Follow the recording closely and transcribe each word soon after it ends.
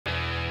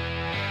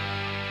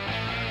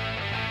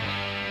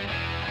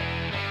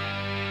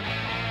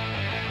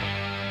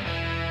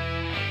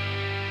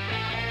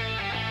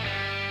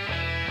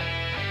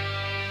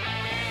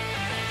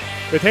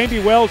With Amie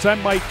Wells,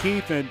 I'm Mike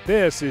Keith, and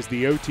this is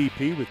the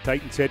OTP with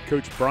Titans head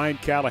coach Brian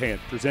Callahan,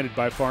 presented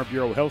by Farm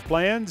Bureau Health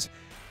Plans.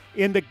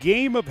 In the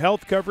game of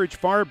health coverage,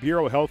 Farm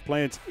Bureau Health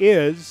Plans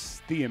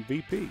is the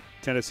MVP.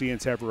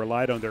 Tennesseans have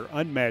relied on their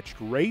unmatched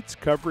rates,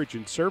 coverage,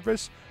 and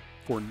service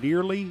for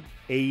nearly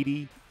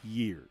 80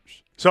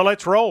 years. So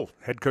let's roll.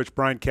 Head coach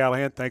Brian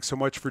Callahan, thanks so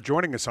much for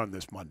joining us on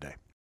this Monday.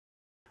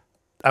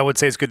 I would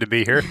say it's good to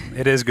be here.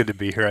 It is good to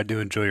be here. I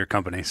do enjoy your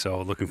company,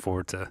 so looking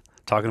forward to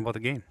talking about the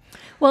game.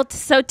 Well,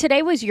 so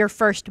today was your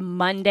first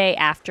Monday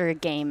after a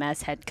game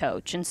as head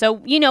coach. And so,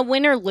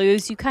 win or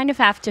lose, you kind of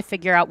have to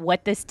figure out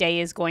what this day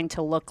is going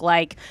to look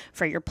like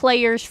for your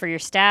players, for your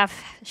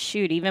staff.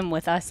 Shoot, even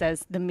with us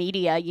as the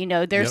media,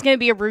 there's going to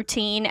be a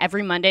routine.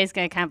 Every Monday is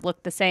going to kind of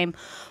look the same.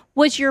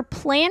 Was your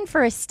plan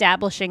for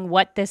establishing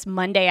what this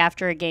Monday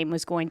after a game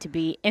was going to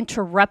be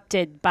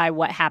interrupted by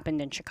what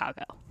happened in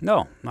Chicago?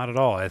 No, not at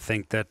all. I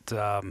think that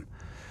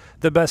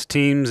the best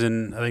teams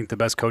and I think the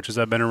best coaches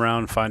I've been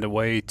around find a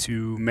way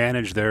to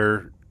manage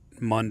their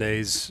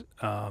Mondays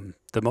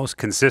the most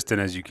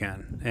consistent as you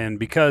can. And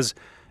because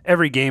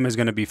every game is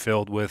going to be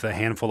filled with a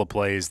handful of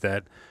plays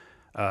that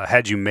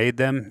had you made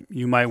them,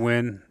 you might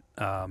win.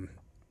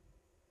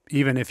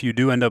 Even if you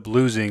do end up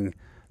losing,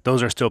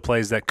 those are still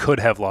plays that could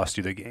have lost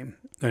you the game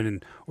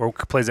or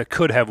plays that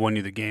could have won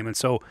you the game. And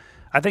so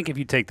I think if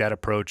you take that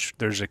approach,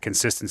 there's a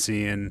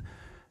consistency in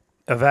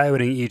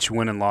evaluating each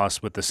win and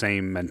loss with the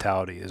same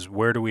mentality is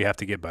where do we have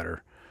to get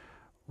better?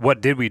 What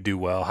did we do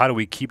well? How do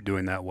we keep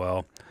doing that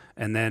well?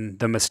 And then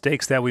the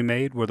mistakes that we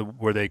made,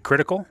 were they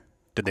critical?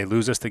 Did they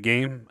lose us the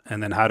game?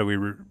 And then how do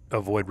we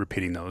avoid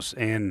repeating those?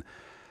 And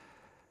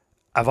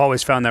I've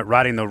always found that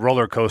riding the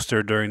roller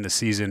coaster during the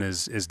season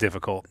is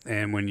difficult.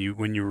 And when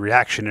you're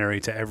reactionary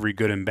to every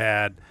good and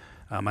bad,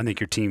 I think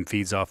your team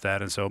feeds off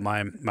that. And so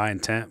my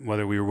intent,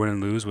 whether we were win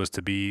and lose, was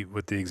to be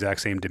with the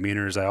exact same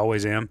demeanor as I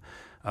always am.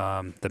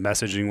 The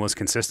messaging was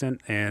consistent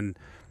and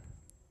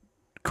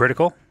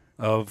critical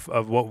of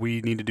what we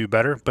need to do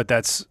better. But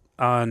that's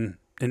in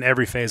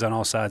every phase on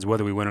all sides,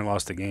 whether we win or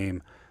lost the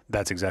game,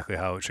 that's exactly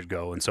how it should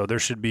go. And so there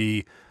should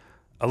be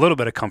a little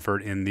bit of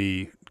comfort in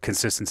the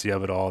consistency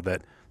of it all,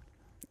 that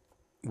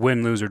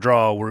win, lose, or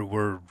draw,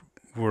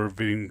 we're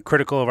being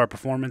critical of our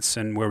performance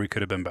and where we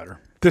could have been better.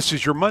 This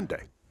is your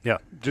Monday. Yeah.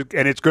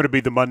 And it's going to be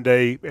the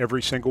Monday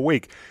every single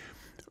week.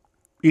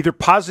 Either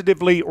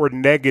positively or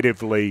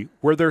negatively,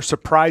 were there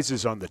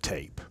surprises on the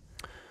tape?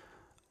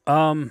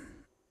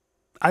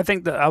 I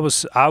think that I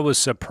was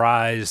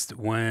surprised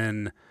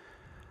when,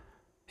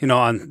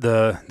 on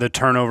the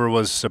turnover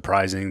was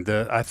surprising.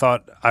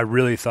 I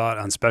really thought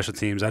on special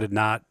teams, I did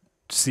not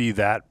see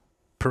that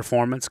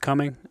performance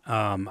coming.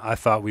 I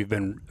thought we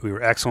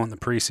were excellent in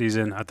the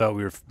preseason. I thought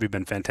we've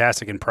been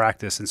fantastic in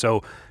practice, and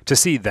so to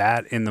see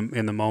that in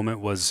the moment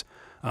was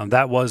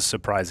that was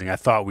surprising. I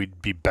thought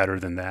we'd be better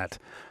than that,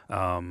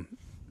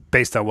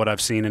 based on what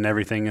I've seen and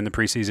everything in the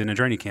preseason and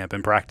training camp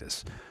and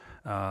practice.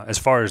 As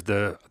far as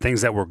the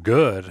things that were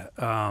good,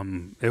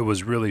 it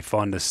was really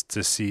fun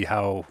to see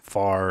how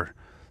far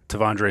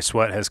T'Vondre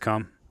Sweat has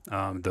come.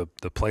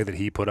 The play that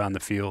he put on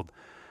the field.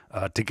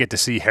 To get to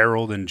see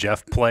Harold and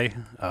Jeff play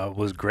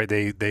was great.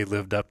 They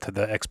lived up to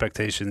the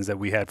expectations that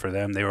we had for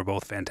them. They were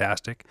both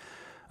fantastic.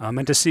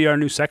 And to see our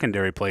new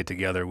secondary play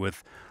together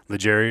with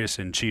Legarius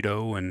and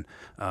Cheeto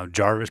and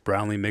Jarvis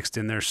Brownlee mixed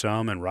in there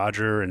some, and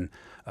Roger and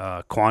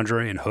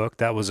Quandre and Hook,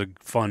 that was a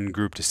fun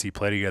group to see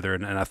play together.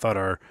 And I thought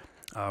our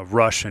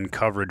rush and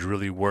coverage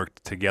really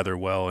worked together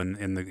well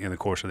in the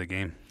course of the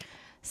game.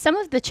 Some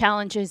of the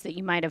challenges that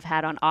you might have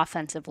had on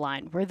offensive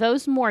line, were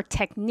those more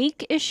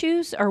technique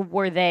issues or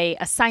were they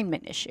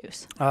assignment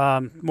issues?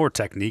 More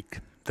technique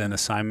than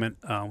assignment.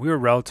 We were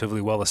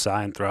relatively well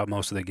assigned throughout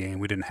most of the game.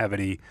 We didn't have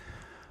any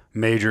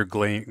major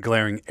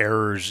glaring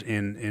errors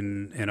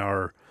in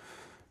our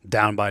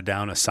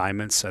down-by-down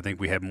assignments. I think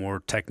we had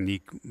more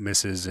technique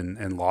misses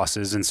and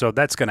losses, and so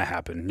that's going to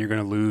happen. You're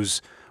going to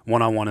lose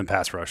one-on-one in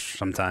pass rush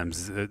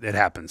sometimes. It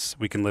happens.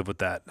 We can live with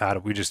that. How do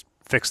we just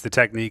fix the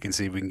technique and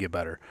see if we can get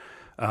better?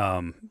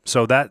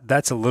 So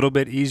that's a little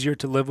bit easier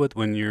to live with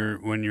when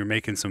you're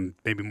making some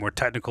maybe more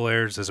technical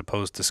errors as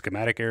opposed to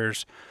schematic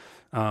errors.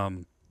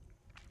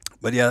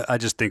 But yeah, I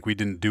just think we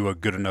didn't do a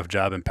good enough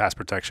job in pass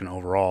protection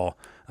overall.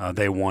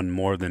 They won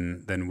more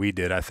than we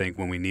did, I think,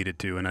 when we needed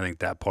to, and I think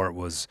that part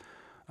was,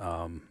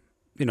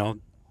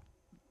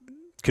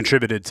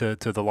 contributed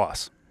to the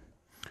loss.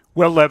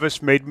 Well,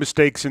 Levis made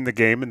mistakes in the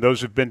game, and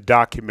those have been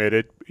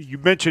documented. You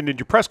mentioned in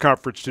your press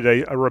conference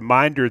today a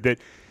reminder that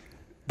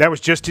was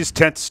just his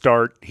 10th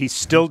start. He's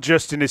still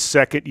just in his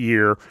second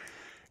year.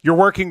 You're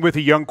working with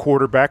a young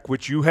quarterback,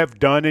 which you have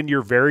done in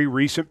your very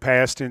recent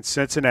past in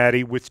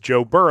Cincinnati with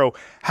Joe Burrow.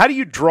 How do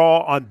you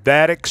draw on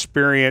that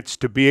experience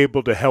to be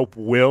able to help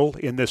Will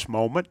in this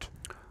moment?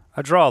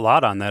 I draw a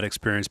lot on that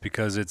experience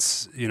because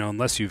it's,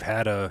 unless you've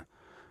had a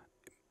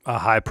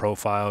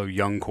high-profile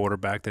young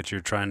quarterback that you're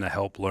trying to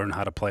help learn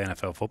how to play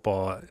NFL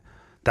football,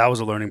 that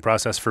was a learning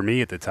process for me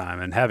at the time.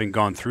 And having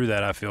gone through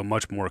that, I feel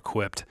much more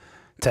equipped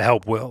to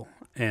help Will.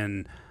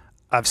 And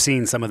I've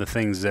seen some of the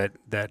things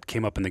that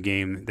came up in the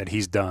game that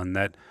he's done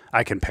that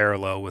I can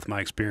parallel with my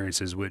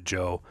experiences with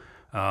Joe.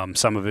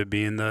 Some of it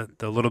being the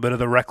little bit of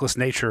the reckless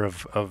nature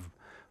of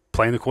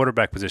playing the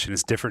quarterback position.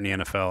 It's different in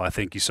the NFL. I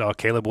think you saw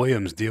Caleb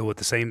Williams deal with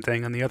the same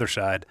thing on the other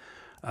side,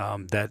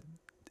 that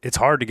it's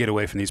hard to get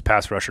away from these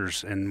pass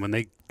rushers. And when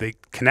they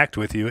connect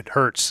with you, it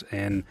hurts.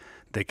 And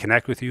they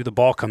connect with you, the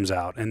ball comes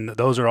out. And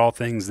those are all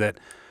things that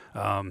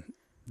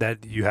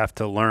that you have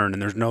to learn.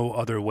 And there's no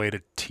other way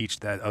to teach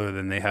that other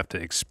than they have to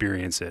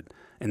experience it.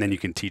 And then you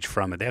can teach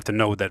from it. They have to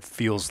know what that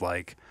feels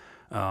like.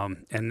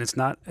 And it's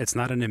not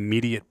an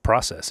immediate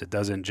process. It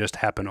doesn't just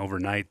happen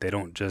overnight. They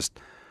don't just,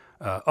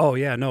 oh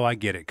yeah, no, I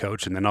get it,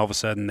 coach. And then all of a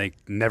sudden they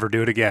never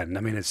do it again.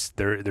 I mean,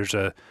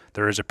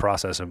 there is a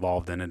process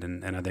involved in it.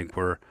 And I think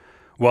we're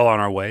well on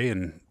our way,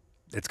 and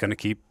they're going to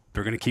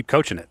keep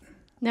coaching it.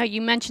 Now,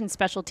 you mentioned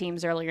special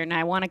teams earlier, and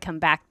I want to come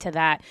back to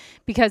that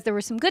because there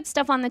was some good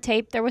stuff on the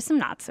tape. There was some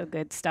not so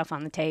good stuff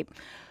on the tape.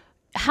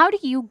 How do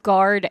you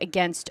guard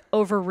against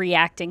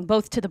overreacting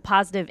both to the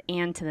positive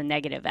and to the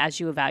negative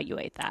as you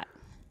evaluate that?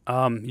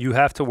 You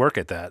have to work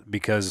at that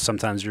because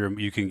sometimes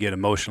you can get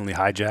emotionally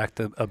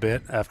hijacked a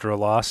bit after a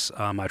loss.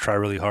 I try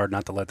really hard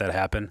not to let that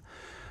happen.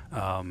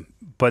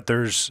 But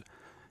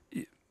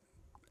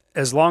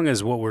as long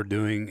as what we're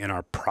doing in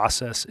our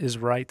process is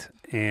right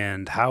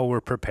and how we're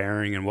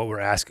preparing and what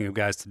we're asking of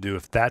guys to do,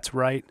 if that's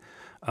right,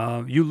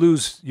 you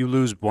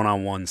lose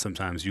one-on-one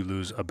sometimes. You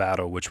lose a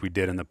battle, which we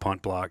did in the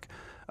punt block.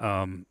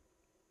 And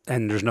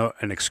there's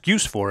an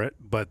excuse for it,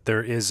 but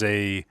there is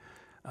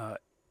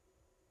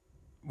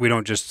we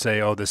don't just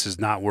say, oh, this is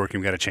not working,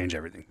 we got to change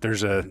everything.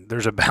 There's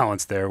a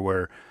balance there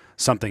where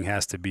something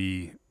has to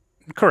be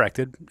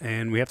corrected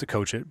and we have to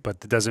coach it, but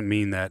it doesn't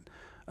mean that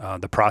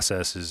the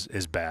process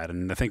is bad.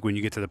 And I think when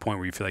you get to the point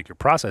where you feel like your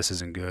process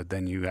isn't good,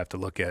 then you have to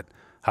look at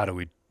how do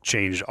we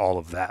change all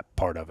of that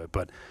part of it.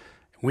 But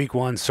week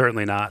one,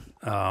 certainly not.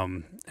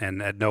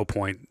 And at no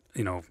point,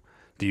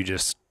 do you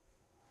just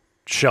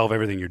shelve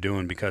everything you're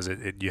doing because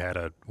you had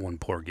one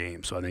poor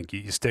game. So I think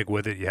you stick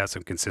with it, you have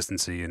some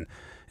consistency, and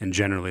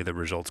generally the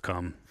results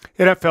come.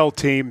 NFL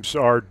teams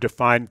are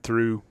defined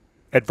through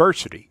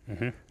adversity.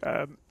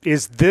 Mm-hmm.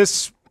 Is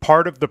this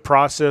part of the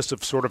process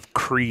of sort of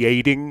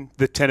creating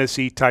the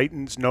Tennessee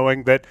Titans,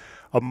 knowing that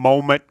a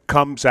moment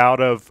comes out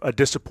of a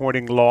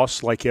disappointing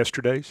loss like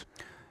yesterday's?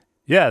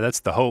 Yeah, that's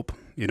the hope.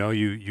 You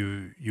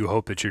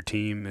hope that your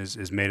team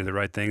is made of the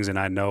right things, and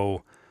I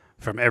know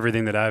from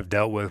everything that I've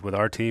dealt with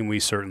our team, we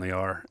certainly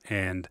are.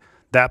 And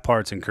that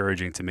part's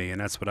encouraging to me, and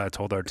that's what I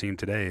told our team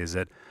today, is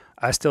that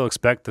I still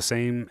expect the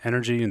same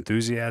energy,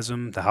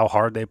 enthusiasm, to how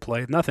hard they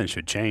play. Nothing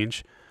should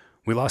change.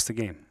 We lost the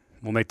game.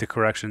 We'll make the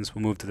corrections.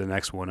 We'll move to the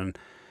next one.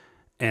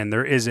 And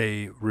there is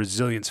a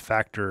resilience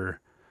factor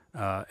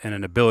and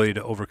an ability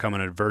to overcome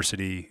an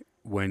adversity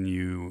when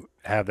you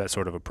have that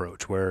sort of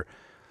approach, where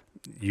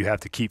you have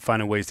to keep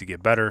finding ways to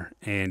get better,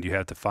 and you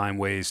have to find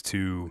ways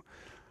to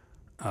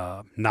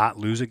not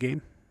lose a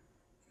game,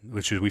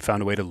 which is we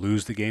found a way to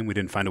lose the game. We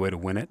didn't find a way to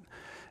win it.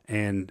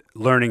 And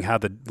learning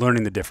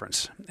the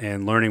difference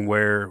and learning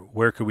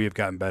where could we have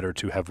gotten better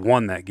to have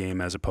won that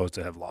game as opposed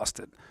to have lost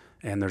it.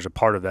 And there's a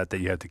part of that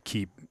you have to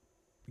keep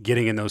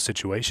getting in those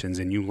situations,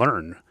 and you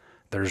learn.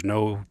 There's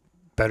no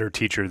better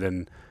teacher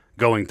than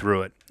going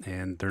through it.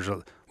 And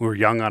we were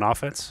young on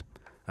offense.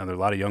 There are a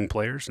lot of young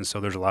players, and so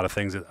there's a lot of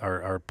things that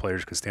our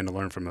players can stand to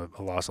learn from a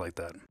loss like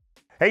that.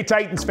 Hey,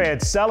 Titans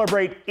fans,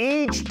 celebrate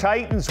each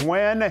Titans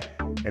win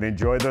and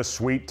enjoy the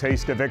sweet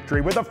taste of victory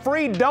with a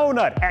free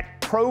donut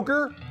at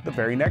Kroger the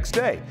very next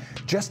day.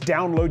 Just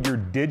download your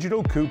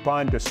digital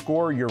coupon to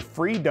score your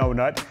free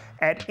donut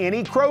at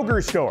any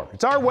Kroger store.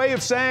 It's our way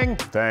of saying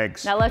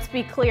thanks. Now let's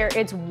be clear,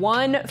 it's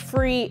one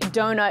free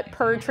donut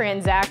per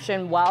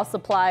transaction while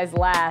supplies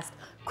last.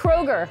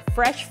 Kroger,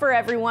 fresh for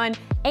everyone,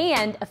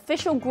 and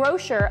official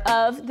grocer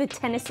of the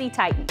Tennessee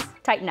Titans.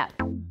 Tighten up.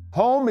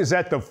 Home is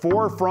at the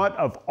forefront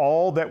of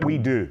all that we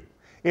do.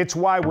 It's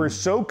why we're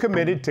so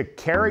committed to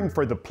caring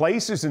for the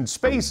places and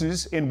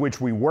spaces in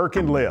which we work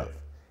and live.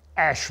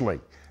 Ashley,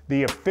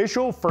 the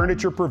official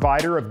furniture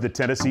provider of the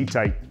Tennessee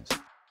Titans.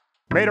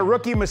 Made a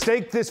rookie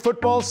mistake this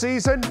football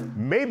season?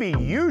 Maybe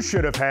you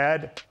should have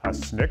had a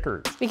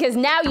Snickers. Because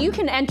now you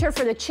can enter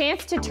for the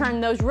chance to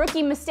turn those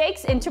rookie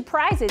mistakes into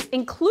prizes,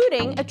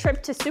 including a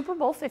trip to Super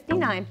Bowl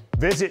 59.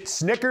 Visit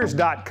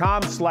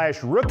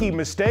snickers.com/rookie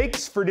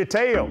mistakes for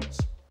details.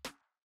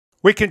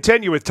 We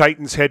continue with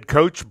Titans head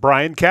coach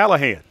Brian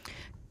Callahan.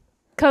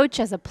 Coach,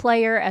 as a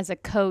player, as a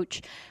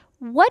coach,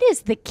 what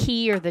is the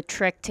key or the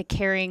trick to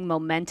carrying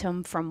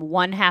momentum from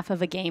one half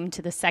of a game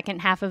to the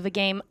second half of a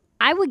game?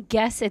 I would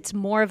guess it's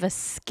more of a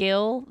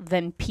skill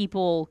than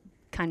people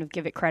kind of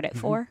give it credit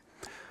for.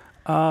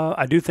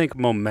 I do think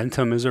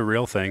momentum is a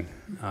real thing.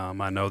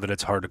 I know that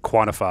it's hard to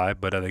quantify,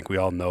 but I think we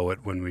all know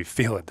it when we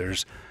feel it.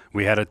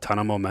 We had a ton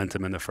of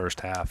momentum in the first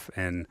half,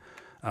 and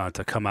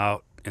to come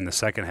out in the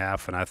second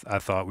half, and I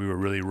thought we were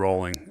really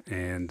rolling,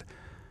 and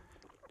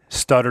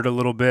stuttered a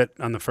little bit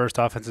on the first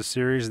offensive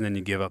series, and then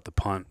you give up the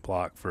punt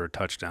block for a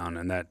touchdown,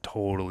 and that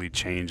totally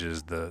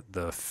changes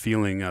the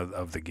feeling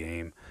of the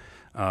game.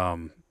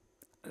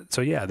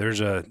 So yeah,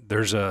 there's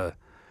a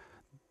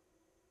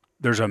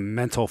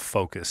mental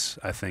focus,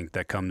 I think,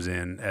 that comes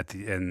in at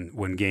the end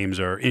when games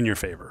are in your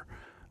favor,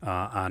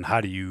 on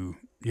how do you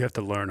have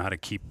to learn how to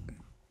keep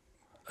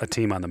a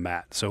team on the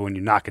mat. So when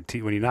you knock a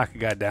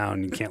guy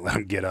down, you can't let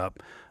him get up,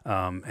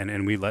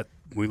 and we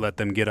let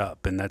them get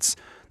up, and that's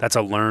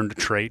a learned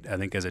trait, I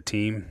think, as a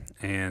team,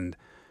 and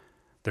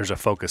there's a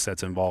focus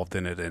that's involved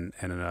in it, and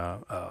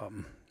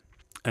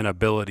an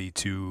ability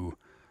to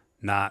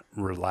not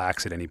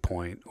relax at any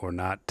point or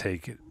not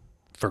take it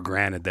for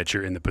granted that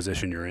you're in the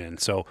position you're in.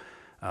 So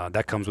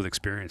that comes with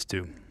experience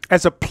too.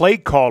 As a play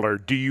caller,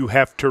 do you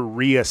have to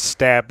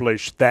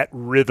reestablish that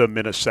rhythm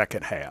in a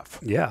second half?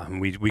 Yeah,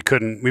 we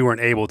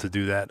weren't able to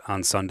do that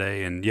on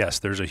Sunday, and yes,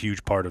 there's a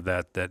huge part of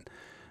that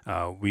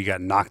we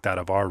got knocked out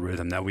of our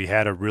rhythm. That we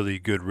had a really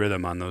good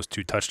rhythm on those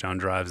 2 touchdown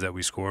drives that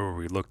we scored, where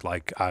we looked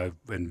like I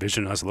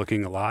envisioned us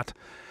looking a lot,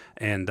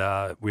 and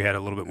we had a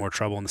little bit more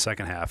trouble in the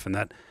second half, and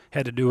that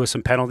had to do with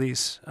some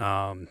penalties.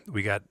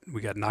 We got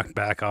knocked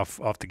back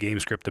off the game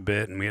script a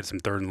bit, and we had some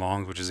 3rd and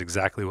longs, which is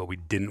exactly what we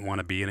didn't want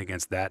to be in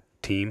against that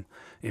team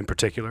in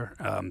particular.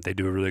 They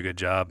do a really good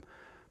job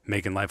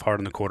making life hard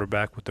on the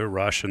quarterback with their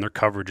rush, and their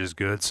coverage is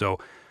good. So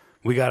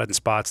we got in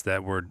spots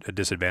that were a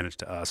disadvantage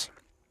to us.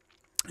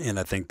 And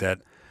I think that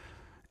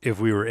if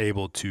we were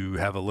able to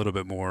have a little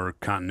bit more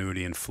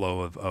continuity and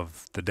flow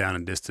of the down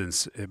and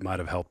distance, it might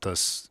have helped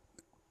us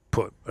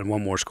put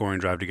one more scoring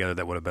drive together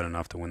that would have been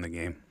enough to win the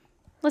game.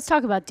 Let's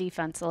talk about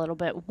defense a little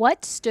bit.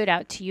 What stood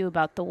out to you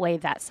about the way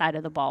that side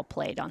of the ball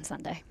played on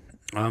Sunday?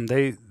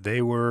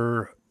 They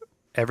were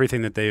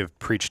everything that they have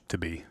preached to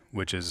be,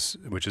 which is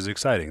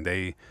exciting.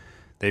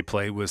 They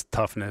played with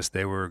toughness.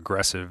 They were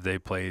aggressive. They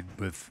played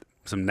with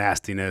some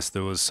nastiness.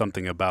 There was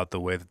something about the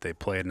way that they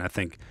played, and I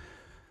think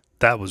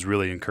that was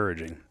really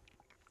encouraging.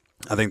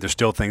 I think there's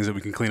still things that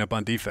we can clean up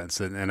on defense,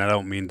 and I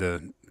don't mean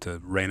to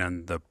rain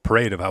on the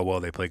parade of how well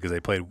they played, because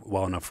they played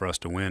well enough for us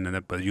to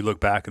win. But you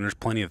look back, and there's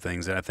plenty of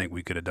things that I think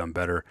we could have done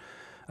better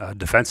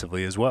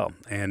defensively as well.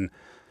 And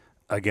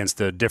against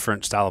a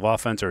different style of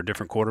offense or a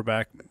different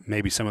quarterback,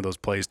 maybe some of those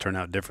plays turn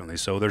out differently.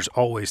 So there's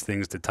always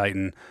things to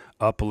tighten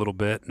up a little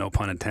bit, no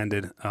pun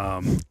intended.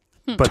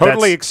 But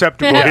totally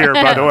acceptable here,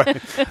 by the way.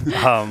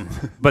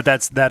 But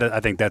I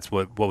think that's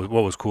what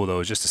was cool,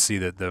 though, is just to see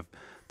that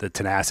the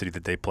tenacity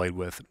that they played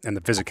with and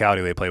the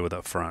physicality they played with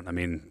up front. I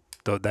mean,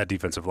 that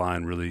defensive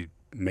line really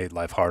made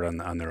life hard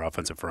on their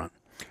offensive front.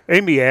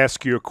 Amie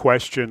asked you a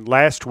question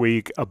last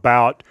week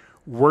about,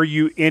 were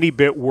you any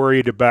bit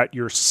worried about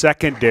your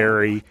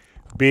secondary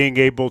being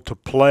able to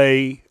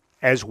play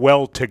as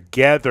well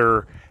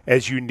together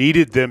as you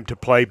needed them to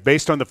play,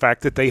 based on the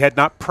fact that they had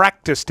not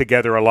practiced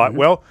together a lot? Mm-hmm.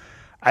 Well,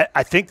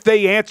 I think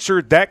they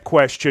answered that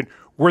question.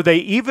 Were they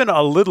even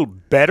a little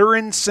better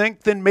in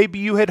sync than maybe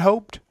you had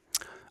hoped?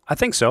 I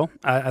think so.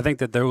 I think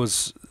that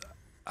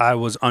I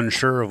was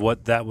unsure of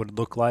what that would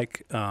look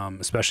like,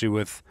 especially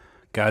with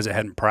guys that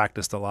hadn't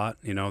practiced a lot.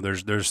 You know,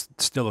 there's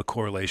still a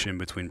correlation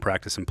between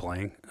practice and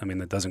playing. I mean,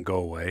 that doesn't go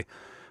away.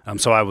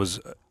 So I was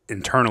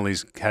internally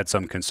had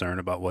some concern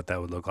about what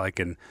that would look like,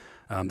 and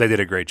they did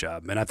a great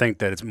job. And I think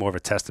that it's more of a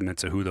testament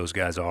to who those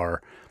guys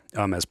are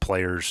as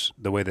players,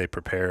 the way they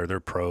prepare. They're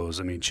pros.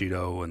 I mean,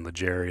 Cheeto and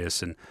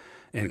Legarius and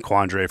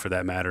Quandre, for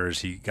that matter, as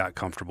he got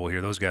comfortable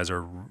here. Those guys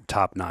are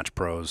top-notch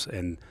pros,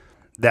 and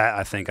that,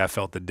 I think, I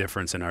felt the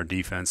difference in our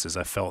defense. Is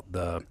I felt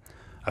the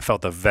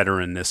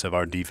veteranness of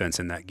our defense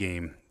in that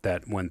game.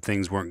 That when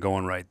things weren't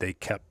going right, they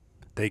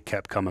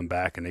kept coming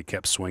back and they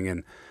kept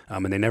swinging,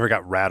 and they never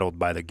got rattled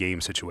by the game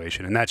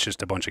situation. And that's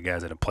just a bunch of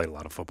guys that have played a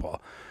lot of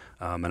football,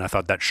 and I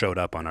thought that showed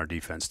up on our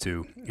defense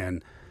too.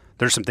 And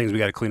there's some things we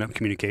got to clean up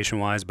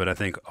communication-wise, but I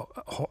think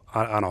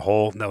on a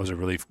whole, that was a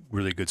really,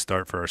 really good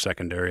start for our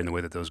secondary and the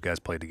way that those guys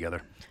played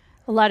together.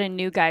 A lot of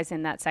new guys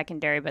in that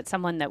secondary, but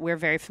someone that we're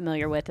very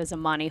familiar with is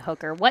Amie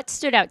Hooker. What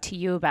stood out to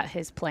you about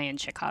his play in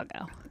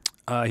Chicago?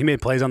 He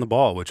made plays on the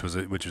ball, which was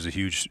a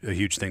huge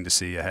thing to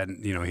see. He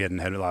hadn't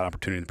had a lot of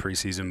opportunity in the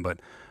preseason, but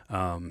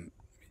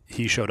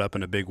he showed up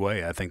in a big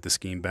way. I think the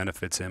scheme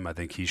benefits him. I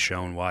think he's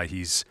shown why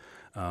he's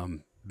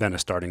been a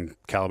starting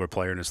caliber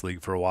player in this league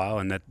for a while,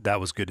 and that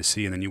was good to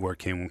see. And then you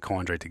work him and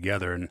Quandre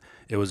together, and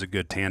it was a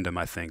good tandem.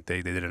 I think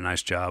they did a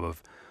nice job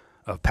of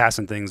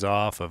passing things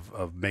off,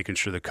 of making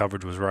sure the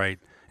coverage was right.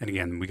 And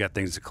again, we got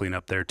things to clean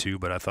up there too.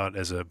 But I thought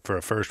for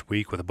a first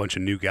week with a bunch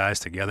of new guys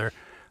together,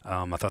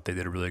 I thought they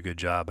did a really good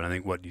job. And I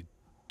think what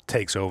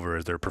takes over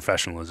is their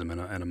professionalism,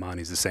 and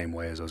Amani's the same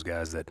way as those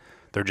guys, that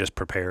they're just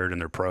prepared and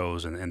they're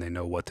pros and they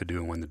know what to do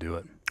and when to do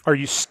it. Are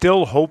you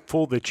still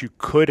hopeful that you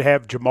could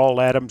have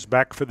Jamal Adams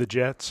back for the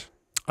Jets?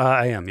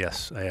 I am,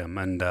 yes, I am,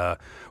 and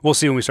we'll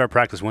see when we start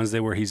practice Wednesday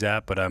where he's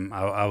at. But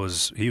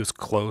he was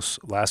close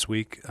last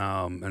week,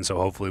 and so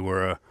hopefully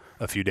we're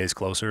a few days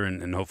closer,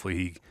 and hopefully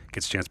he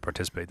gets a chance to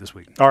participate this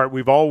week. All right,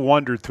 we've all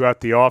wondered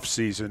throughout the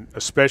offseason,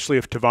 especially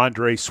if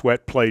Tavondre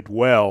Sweat played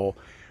well,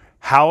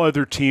 how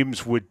other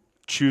teams would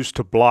choose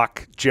to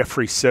block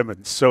Jeffrey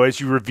Simmons. So as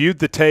you reviewed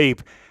the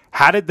tape,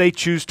 how did they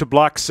choose to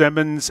block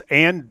Simmons,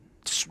 and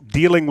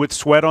dealing with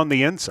sweat on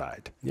the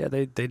inside. Yeah,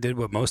 they did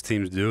what most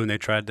teams do, and they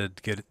tried to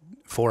get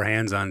four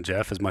hands on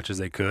Jeff as much as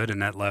they could,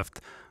 and that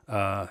left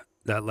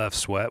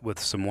Sweat with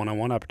some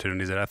one-on-one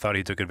opportunities that I thought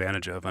he took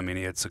advantage of. I mean,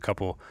 he had a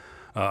couple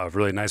of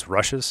really nice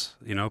rushes.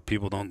 You know,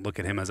 people don't look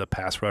at him as a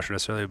pass rusher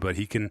necessarily, but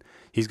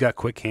he's got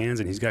quick hands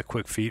and he's got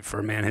quick feet for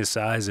a man his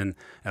size, and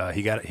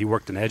he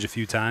worked an edge a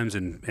few times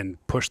and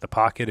pushed the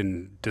pocket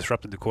and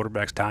disrupted the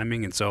quarterback's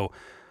timing, and so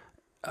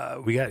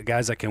we got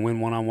guys that can win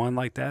one-on-one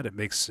like that. It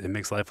makes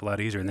life a lot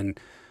easier. And then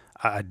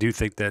I do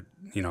think that,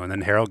 you know, and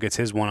then Harold gets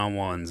his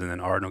one-on-ones, and then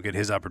Arden will get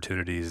his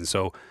opportunities, and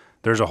so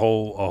there's a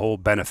whole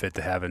benefit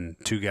to having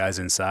two guys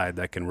inside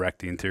that can wreck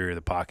the interior of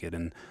the pocket,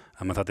 and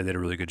I thought they did a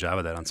really good job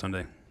of that on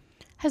Sunday.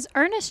 Has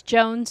Ernest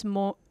Jones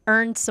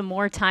earned some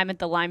more time at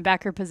the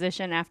linebacker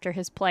position after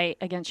his play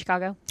against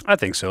Chicago? I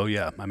think so,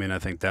 yeah. I mean, I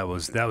think that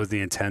was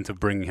the intent of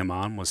bringing him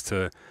on, was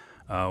to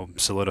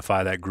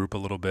solidify that group a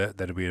little bit,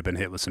 that we had been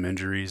hit with some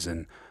injuries,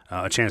 and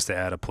a chance to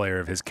add a player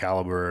of his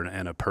caliber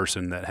and a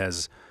person that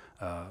has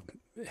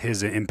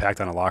his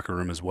impact on a locker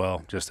room as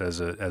well, just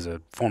as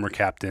a former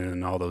captain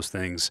and all those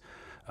things.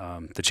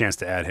 The chance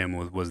to add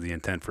him was the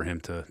intent for him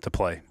to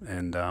play,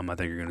 and I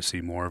think you're going to see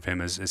more of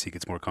him as he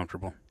gets more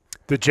comfortable.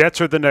 The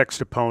Jets are the next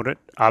opponent.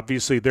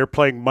 Obviously, they're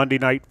playing Monday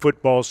Night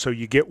Football, so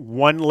you get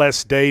one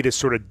less day to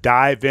sort of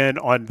dive in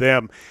on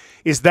them.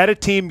 Is that a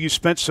team you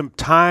spent some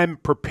time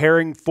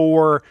preparing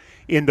for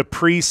in the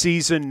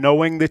preseason,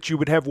 knowing that you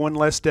would have one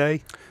less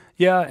day?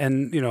 Yeah,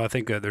 and you know, I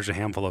think there's a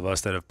handful of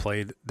us that have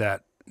played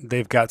that.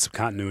 They've got some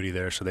continuity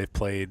there, so they've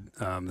played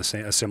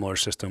a similar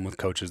system with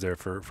coaches there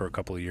for a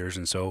couple of years,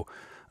 and so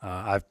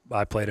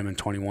I played him in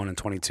 21 and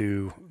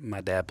 22.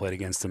 My dad played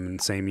against him in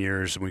the same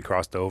years, and we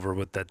crossed over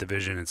with that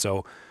division, and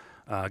so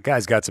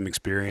guys got some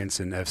experience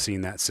and have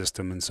seen that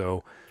system, and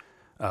so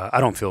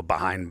I don't feel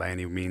behind by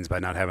any means by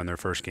not having their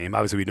first game.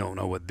 Obviously, we don't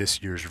know what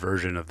this year's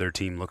version of their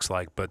team looks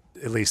like, but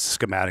at least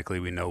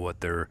schematically we know what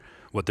their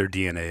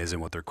DNA is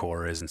and what their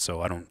core is, and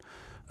so I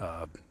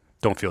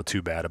don't feel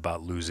too bad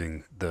about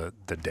losing the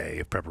day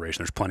of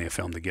preparation. There's plenty of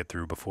film to get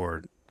through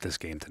before this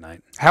game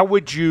tonight. How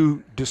would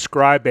you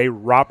describe a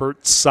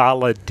Robert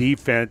Saleh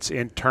defense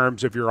in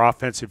terms of your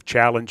offensive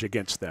challenge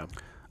against them?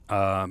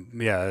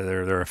 Yeah,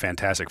 they're a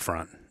fantastic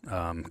front.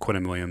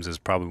 Quinnen Williams is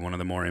probably one of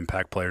the more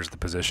impact players at the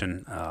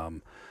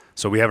position.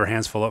 So we have our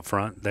hands full up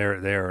front.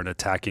 They're an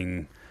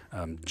attacking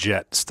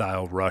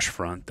jet-style rush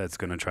front that's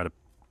going to try to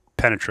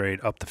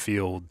penetrate up the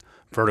field,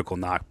 vertical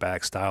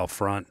knockback style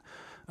front.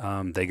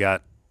 They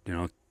got, you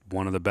know,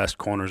 one of the best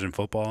corners in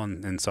football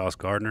in Sauce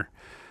Gardner.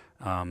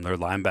 Their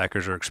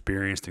linebackers are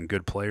experienced and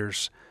good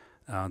players.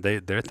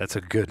 That's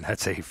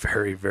a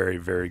very, very,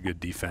 very good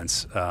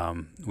defense.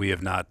 We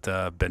have not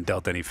been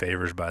dealt any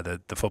favors by the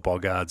football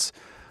gods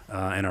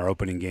in our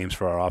opening games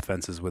for our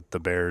offenses with the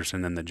Bears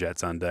and then the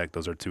Jets on deck.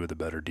 Those are two of the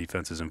better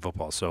defenses in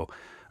football. So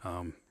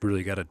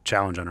really got a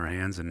challenge on our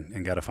hands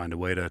and got to find a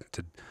way to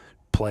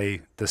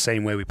play the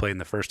same way we played in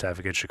the first half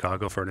against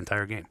Chicago for an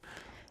entire game.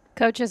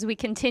 Coach, as we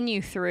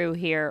continue through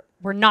here,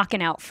 we're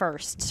knocking out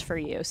firsts for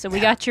you. So we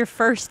got your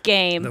first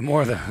game. The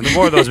more of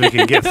those we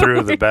can get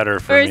through, the better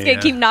for me. First game,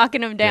 keep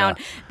knocking them down.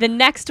 Yeah. The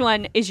next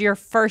one is your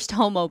first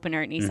home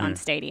opener at Nissan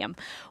Stadium.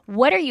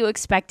 What are you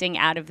expecting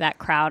out of that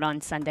crowd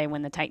on Sunday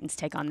when the Titans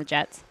take on the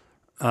Jets?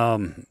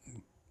 The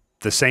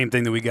same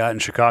thing that we got in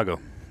Chicago.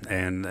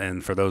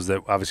 And for those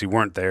that obviously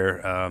weren't there,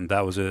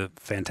 that was a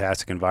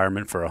fantastic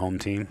environment for a home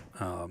team.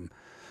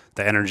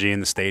 The energy in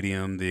the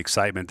stadium, the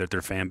excitement that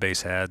their fan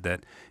base had,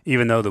 that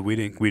even though that we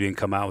didn't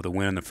come out with a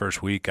win in the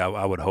first week,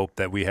 I would hope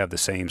that we have the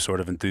same sort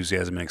of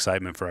enthusiasm and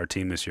excitement for our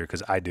team this year,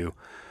 because I do.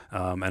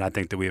 And I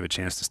think that we have a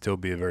chance to still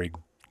be a very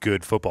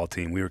good football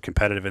team. We were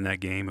competitive in that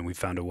game, and we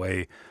found a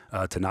way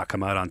to not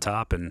come out on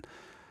top, and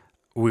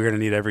we're going to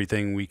need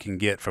everything we can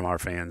get from our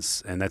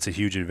fans, and that's a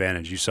huge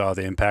advantage. You saw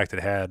the impact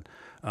it had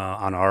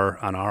on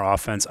our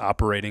offense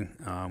operating.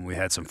 We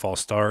had some false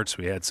starts.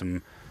 We had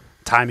some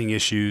timing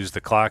issues. The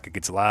clock, it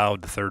gets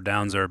loud. The third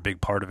downs are a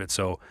big part of it.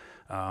 So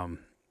I'm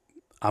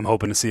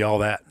hoping to see all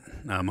that.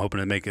 I'm hoping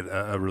to make it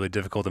a really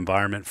difficult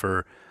environment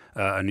for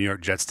a New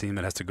York Jets team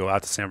that has to go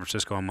out to San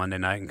Francisco on Monday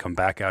night and come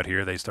back out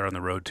here. They start on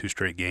the road 2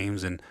 straight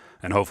games, and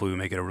hopefully we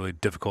make it a really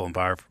difficult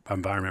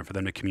environment for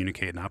them to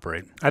communicate and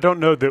operate. I don't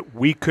know that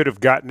we could have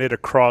gotten it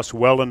across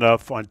well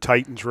enough on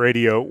Titans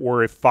radio,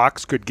 or if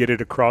Fox could get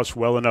it across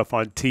well enough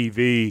on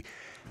TV,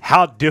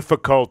 how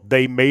difficult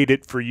they made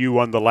it for you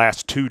on the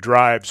last 2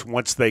 drives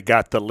once they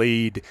got the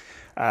lead.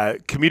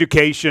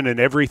 Communication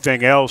and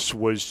everything else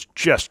was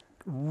just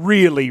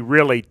really,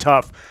 really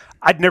tough.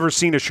 I'd never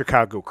seen a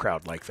Chicago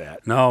crowd like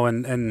that. No,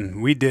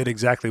 and we did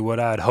exactly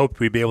what I'd hoped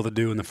we'd be able to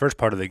do in the first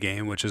part of the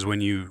game, which is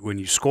when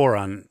you score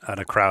on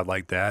a crowd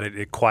like that,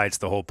 it quiets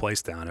the whole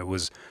place down.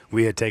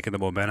 We had taken the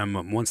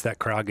momentum. Once that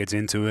crowd gets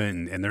into it,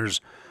 and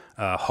there's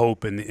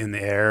hope in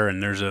the air,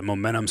 and there's a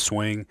momentum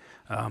swing.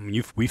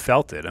 We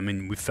felt it. I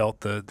mean, we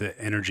felt the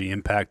energy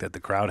impact that the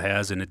crowd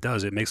has, and it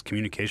does. It makes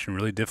communication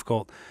really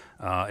difficult.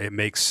 It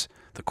makes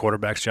the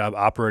quarterback's job,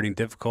 operating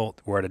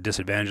difficult. We're at a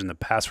disadvantage in the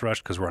pass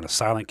rush because we're on a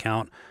silent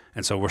count.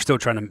 And so we're still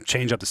trying to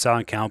change up the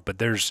silent count, but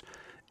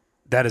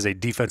that is a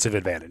defensive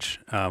advantage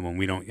when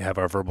we don't have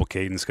our verbal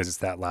cadence because it's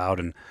that loud,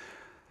 and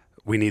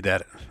we need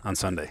that on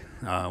Sunday.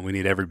 We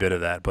need every bit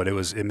of that, but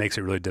it makes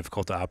it really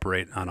difficult to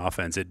operate on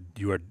offense.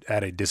 You are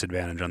at a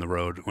disadvantage on the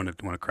road when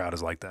a crowd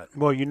is like that.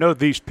 Well,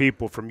 these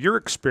people, from your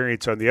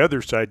experience on the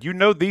other side,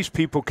 these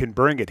people can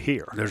bring it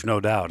here. There's no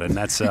doubt, and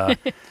that's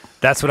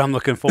what I'm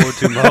looking forward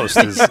to most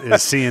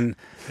is seeing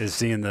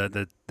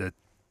the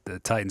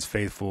Titans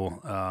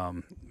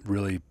faithful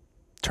really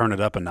turn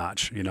it up a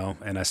notch,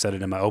 and I said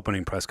it in my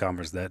opening press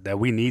conference that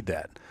we need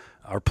that.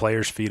 Our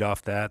players feed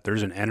off that.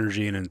 There's an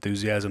energy and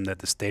enthusiasm that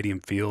the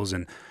stadium feels,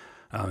 and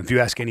if you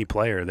ask any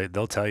player,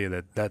 they'll tell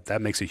you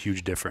that makes a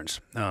huge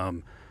difference.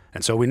 And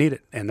so we need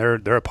it, and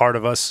they're a part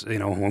of us.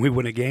 When we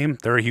win a game,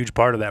 they're a huge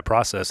part of that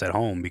process at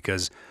home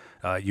because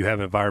you have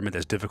an environment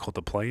that's difficult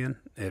to play in.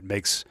 It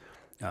makes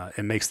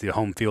the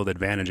home field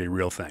advantage a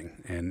real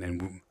thing,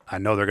 and I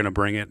know they're going to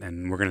bring it,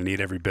 and we're going to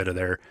need every bit of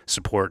their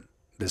support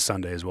this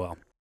Sunday as well.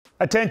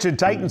 Attention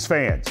Titans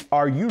fans,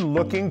 are you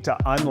looking to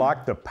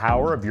unlock the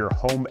power of your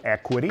home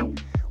equity?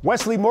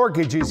 Wesley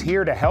Mortgage is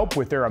here to help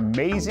with their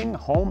amazing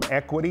home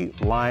equity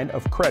line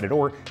of credit,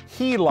 or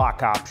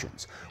HELOC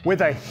options.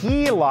 With a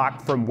HELOC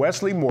from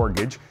Wesley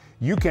Mortgage,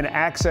 you can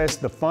access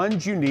the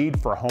funds you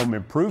need for home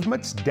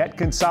improvements, debt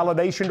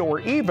consolidation,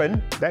 or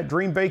even that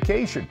dream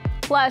vacation.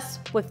 Plus,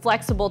 with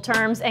flexible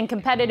terms and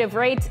competitive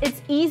rates,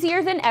 it's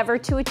easier than ever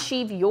to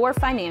achieve your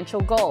financial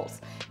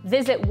goals.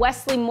 Visit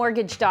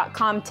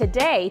wesleymortgage.com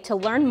today to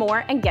learn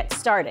more and get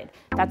started.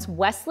 That's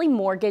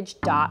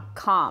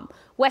wesleymortgage.com.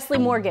 Wesley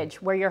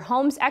Mortgage, where your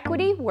home's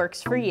equity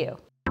works for you.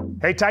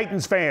 Hey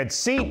Titans fans,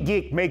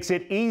 SeatGeek makes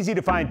it easy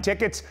to find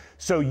tickets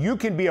so you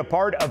can be a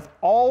part of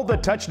all the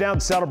touchdown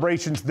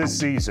celebrations this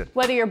season.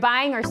 Whether you're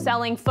buying or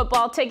selling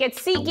football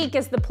tickets, SeatGeek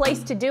is the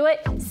place to do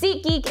it.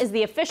 SeatGeek is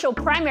the official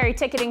primary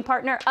ticketing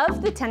partner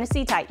of the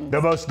Tennessee Titans.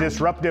 The most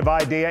disruptive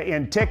idea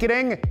in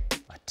ticketing, a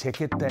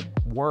ticket that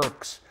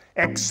works.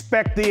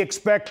 Expect the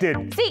expected.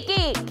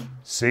 SeatGeek.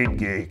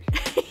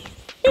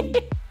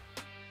 SeatGeek.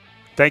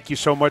 Thank you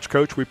so much,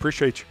 Coach. We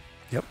appreciate you.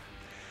 Yep.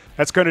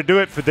 That's going to do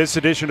it for this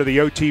edition of the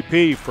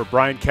OTP. For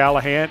Brian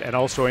Callahan and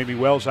also Amie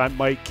Wells, I'm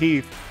Mike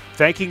Keith,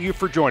 thanking you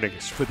for joining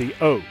us for the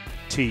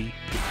OTP.